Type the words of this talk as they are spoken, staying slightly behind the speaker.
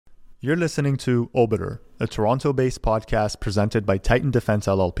You're listening to Obiter, a Toronto-based podcast presented by Titan Defense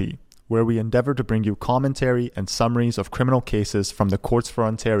LLP, where we endeavor to bring you commentary and summaries of criminal cases from the courts for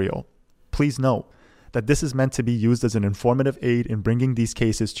Ontario. Please note that this is meant to be used as an informative aid in bringing these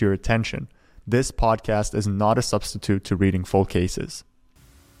cases to your attention. This podcast is not a substitute to reading full cases.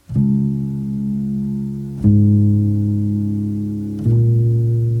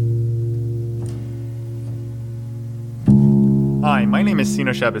 Hi, my name is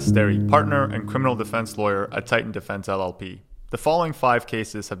Sina Shabasteri, partner and criminal defense lawyer at Titan Defense LLP. The following 5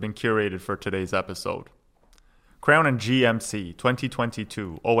 cases have been curated for today's episode. Crown and GMC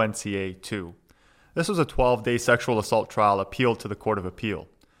 2022 ONCA 2. This was a 12-day sexual assault trial appealed to the Court of Appeal.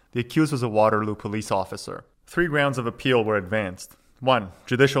 The accused was a Waterloo police officer. 3 grounds of appeal were advanced. 1.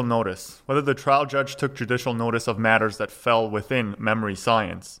 Judicial notice. Whether the trial judge took judicial notice of matters that fell within memory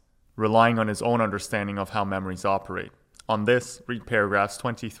science, relying on his own understanding of how memories operate. On this, read paragraphs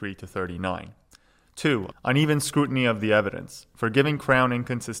 23 to 39. 2. Uneven scrutiny of the evidence, forgiving Crown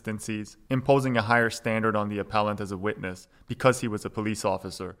inconsistencies, imposing a higher standard on the appellant as a witness because he was a police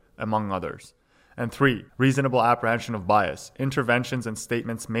officer, among others. And 3. Reasonable apprehension of bias. Interventions and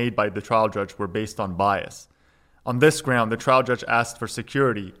statements made by the trial judge were based on bias. On this ground, the trial judge asked for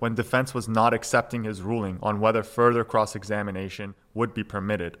security when defense was not accepting his ruling on whether further cross-examination would be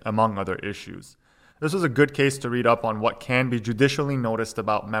permitted, among other issues. This was a good case to read up on what can be judicially noticed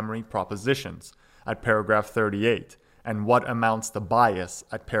about memory propositions at paragraph 38 and what amounts to bias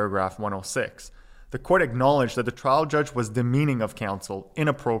at paragraph 106. The court acknowledged that the trial judge was demeaning of counsel,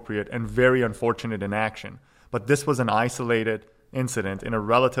 inappropriate, and very unfortunate in action, but this was an isolated incident in a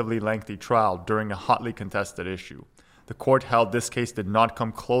relatively lengthy trial during a hotly contested issue. The court held this case did not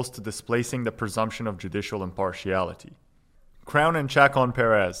come close to displacing the presumption of judicial impartiality. Crown and Chacon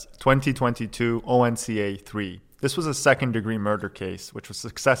Perez, 2022 ONCA 3. This was a second-degree murder case, which was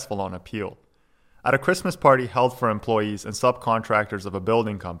successful on appeal. At a Christmas party held for employees and subcontractors of a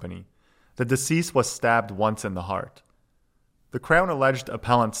building company, the deceased was stabbed once in the heart. The Crown alleged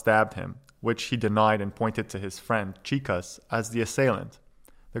appellant stabbed him, which he denied and pointed to his friend, Chicas, as the assailant.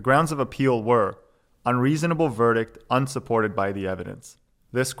 The grounds of appeal were unreasonable verdict unsupported by the evidence.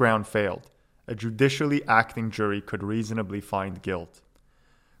 This ground failed. A judicially acting jury could reasonably find guilt.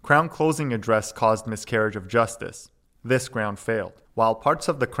 Crown closing address caused miscarriage of justice. This ground failed. While parts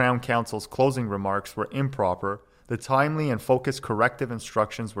of the Crown Counsel's closing remarks were improper, the timely and focused corrective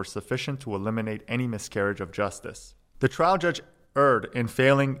instructions were sufficient to eliminate any miscarriage of justice. The trial judge erred in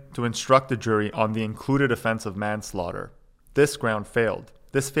failing to instruct the jury on the included offense of manslaughter. This ground failed.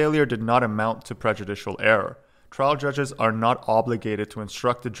 This failure did not amount to prejudicial error. Trial judges are not obligated to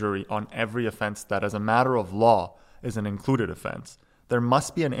instruct the jury on every offense that, as a matter of law, is an included offense. There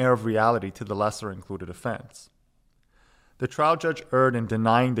must be an air of reality to the lesser included offense. The trial judge erred in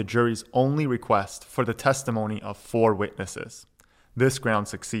denying the jury's only request for the testimony of 4 witnesses. This ground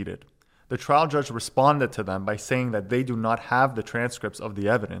succeeded. The trial judge responded to them by saying that they do not have the transcripts of the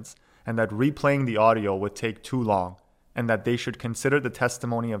evidence and that replaying the audio would take too long, and that they should consider the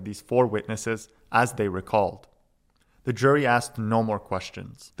testimony of these 4 witnesses as they recalled. The jury asked no more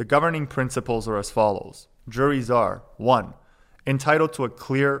questions. The governing principles are as follows. Juries are 1. Entitled to a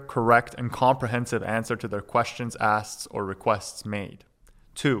clear, correct, and comprehensive answer to their questions asked or requests made.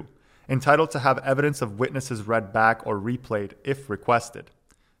 2. Entitled to have evidence of witnesses read back or replayed if requested.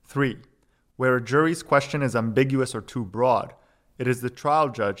 3. Where a jury's question is ambiguous or too broad, it is the trial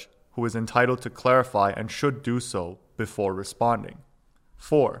judge who is entitled to clarify and should do so before responding.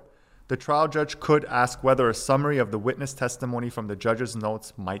 4. The trial judge could ask whether a summary of the witness testimony from the judge's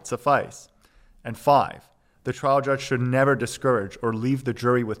notes might suffice. And 5. The trial judge should never discourage or leave the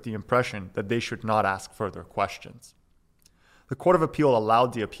jury with the impression that they should not ask further questions. The Court of Appeal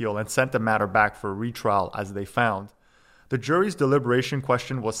allowed the appeal and sent the matter back for retrial as they found. The jury's deliberation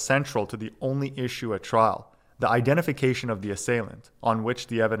question was central to the only issue at trial, the identification of the assailant, on which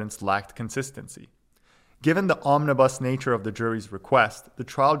the evidence lacked consistency. Given the omnibus nature of the jury's request, the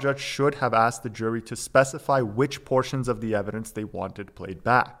trial judge should have asked the jury to specify which portions of the evidence they wanted played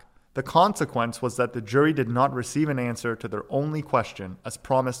back. The consequence was that the jury did not receive an answer to their only question, as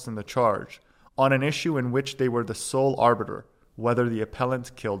promised in the charge, on an issue in which they were the sole arbiter, whether the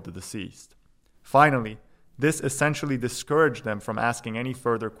appellant killed the deceased. Finally, this essentially discouraged them from asking any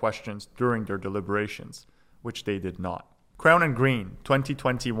further questions during their deliberations, which they did not. Crown and Green,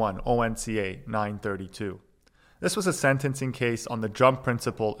 2021 ONCA 932. This was a sentencing case on the jump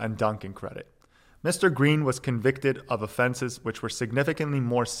principle and Duncan credit. Mr. Green was convicted of offenses which were significantly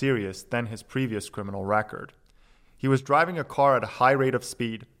more serious than his previous criminal record. He was driving a car at a high rate of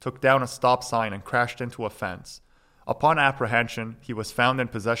speed, took down a stop sign, and crashed into a fence. Upon apprehension, he was found in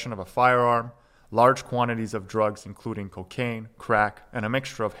possession of a firearm, large quantities of drugs including cocaine, crack, and a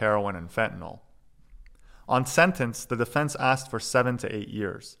mixture of heroin and fentanyl. On sentence, the defense asked for 7 to 8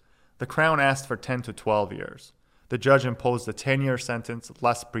 years. The Crown asked for 10 to 12 years. The judge imposed a 10-year sentence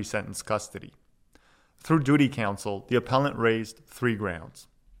less pre-sentence custody. Through duty counsel, the appellant raised 3 grounds.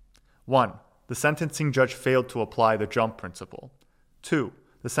 1. The sentencing judge failed to apply the jump principle. 2.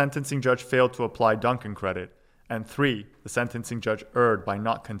 The sentencing judge failed to apply Duncan credit. And 3. The sentencing judge erred by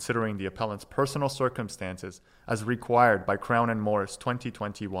not considering the appellant's personal circumstances as required by Crown and Morris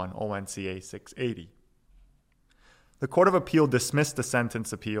 2021 ONCA 680. The Court of Appeal dismissed the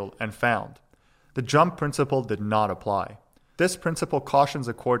sentence appeal and found the jump principle did not apply. This principle cautions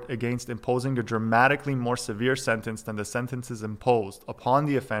a court against imposing a dramatically more severe sentence than the sentences imposed upon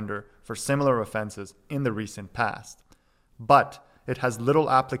the offender for similar offenses in the recent past. But it has little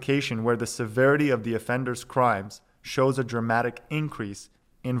application where the severity of the offender's crimes shows a dramatic increase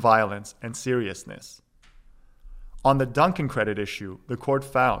in violence and seriousness. On the Duncan credit issue, the court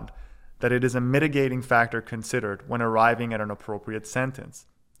found that it is a mitigating factor considered when arriving at an appropriate sentence.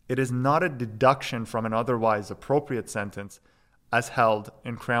 It is not a deduction from an otherwise appropriate sentence as held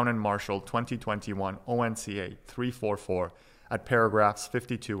in Crown and Marshall 2021 ONCA 344 at paragraphs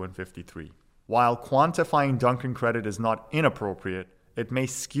 52 and 53. While quantifying Duncan credit is not inappropriate, it may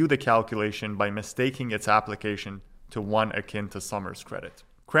skew the calculation by mistaking its application to one akin to Summers credit.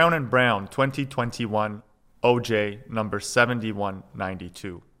 Crown and Brown 2021 OJ number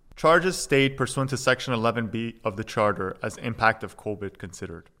 7192. Charges stayed pursuant to Section 11B of the Charter as impact of COVID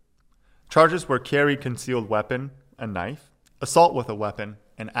considered. Charges were carry concealed weapon, a knife, assault with a weapon,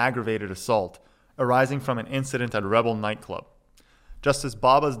 and aggravated assault arising from an incident at Rebel nightclub. Justice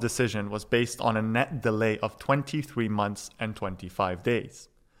Baba's decision was based on a net delay of 23 months and 25 days.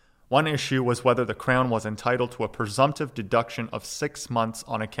 One issue was whether the Crown was entitled to a presumptive deduction of 6 months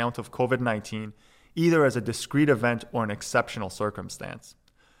on account of COVID-19, either as a discrete event or an exceptional circumstance.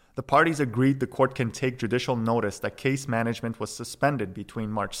 The parties agreed the court can take judicial notice that case management was suspended between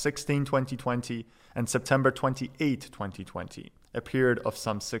March 16, 2020 and September 28, 2020, a period of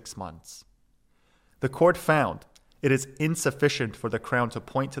some 6 months. The court found it is insufficient for the Crown to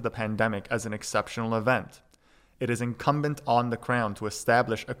point to the pandemic as an exceptional event. It is incumbent on the Crown to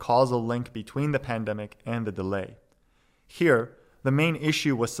establish a causal link between the pandemic and the delay. Here, the main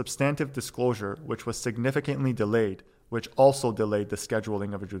issue was substantive disclosure, which was significantly delayed, which also delayed the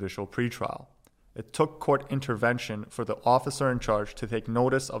scheduling of a judicial pretrial. It took court intervention for the officer in charge to take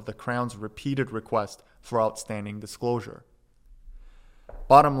notice of the Crown's repeated request for outstanding disclosure.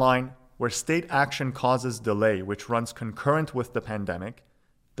 Bottom line, where state action causes delay which runs concurrent with the pandemic,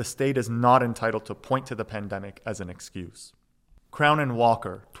 the state is not entitled to point to the pandemic as an excuse. Crown and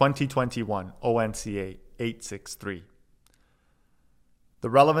Walker, 2021 ONCA 863. The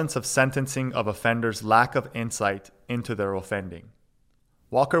relevance of sentencing of offenders' lack of insight into their offending.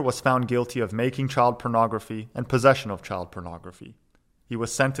 Walker was found guilty of making child pornography and possession of child pornography. He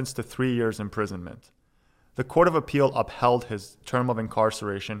was sentenced to 3 years imprisonment. The Court of Appeal upheld his term of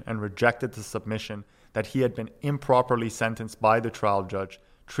incarceration and rejected the submission that he had been improperly sentenced by the trial judge,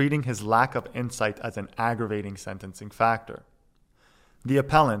 treating his lack of insight as an aggravating sentencing factor. The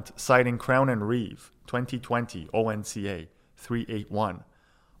appellant, citing Crown and Reeve, 2020 ONCA 381,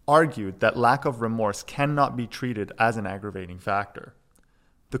 argued that lack of remorse cannot be treated as an aggravating factor.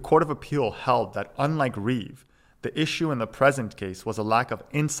 The Court of Appeal held that, unlike Reeve, the issue in the present case was a lack of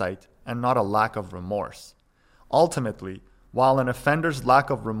insight and not a lack of remorse. Ultimately, while an offender's lack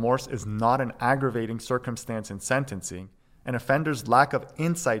of remorse is not an aggravating circumstance in sentencing, an offender's lack of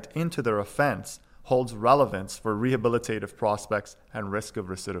insight into their offense holds relevance for rehabilitative prospects and risk of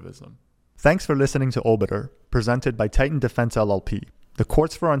recidivism. Thanks for listening to Obiter, presented by Titan Defense LLP. The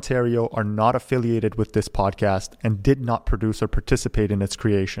courts for Ontario are not affiliated with this podcast and did not produce or participate in its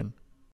creation.